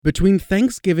Between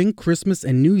Thanksgiving, Christmas,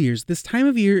 and New Year's, this time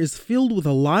of year is filled with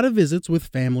a lot of visits with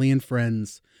family and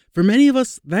friends. For many of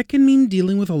us, that can mean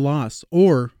dealing with a loss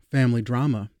or family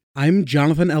drama. I'm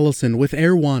Jonathan Ellison with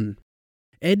Air One.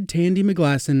 Ed Tandy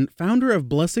McGlasson, founder of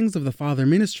Blessings of the Father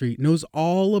Ministry, knows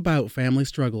all about family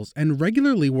struggles and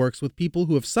regularly works with people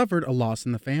who have suffered a loss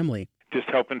in the family. Just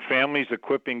helping families,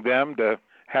 equipping them to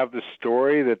have the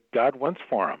story that God wants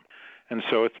for them. And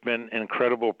so it's been an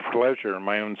incredible pleasure in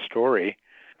my own story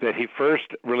that he first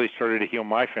really started to heal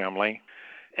my family,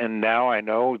 and now I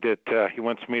know that he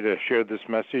wants me to share this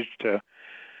message to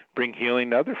bring healing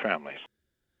to other families.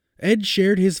 Ed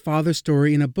shared his father's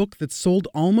story in a book that sold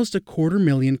almost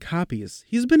 250,000 copies.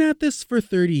 He's been at this for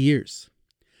 30 years.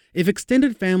 If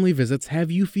extended family visits have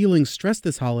you feeling stressed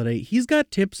this holiday, he's got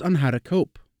tips on how to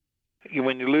cope.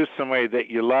 When you lose somebody that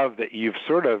you love, that you've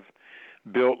sort of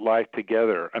built life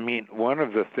together. I mean, one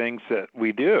of the things that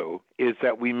we do is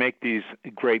that we make these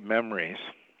great memories.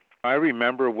 I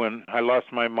remember when I lost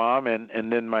my mom and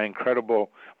then my incredible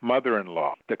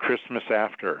mother-in-law, the Christmas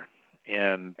after.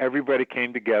 And everybody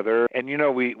came together, and,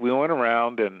 we went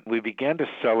around and we began to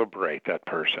celebrate that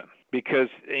person. Because,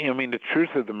 the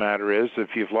truth of the matter is, if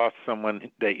you've lost someone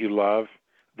that you love,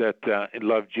 that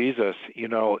love Jesus,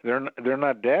 they're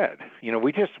not dead.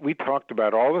 We talked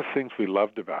about all the things we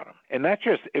loved about them. And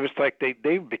it was like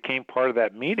they became part of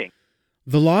that meeting.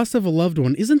 The loss of a loved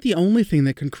one isn't the only thing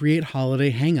that can create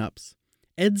holiday hang-ups.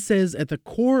 Ed says at the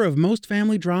core of most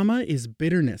family drama is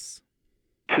bitterness.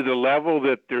 To the level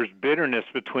that there's bitterness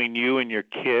between you and your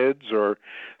kids, or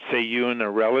say you and a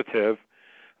relative,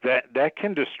 that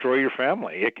can destroy your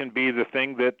family. It can be the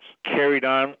thing that's carried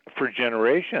on for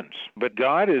generations. But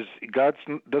God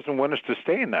doesn't want us to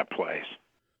stay in that place.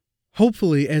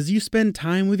 Hopefully, as you spend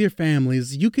time with your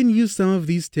families, you can use some of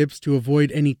these tips to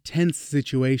avoid any tense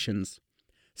situations.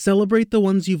 Celebrate the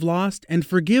ones you've lost and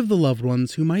forgive the loved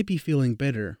ones who might be feeling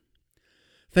bitter.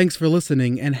 Thanks for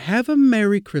listening, and have a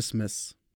Merry Christmas.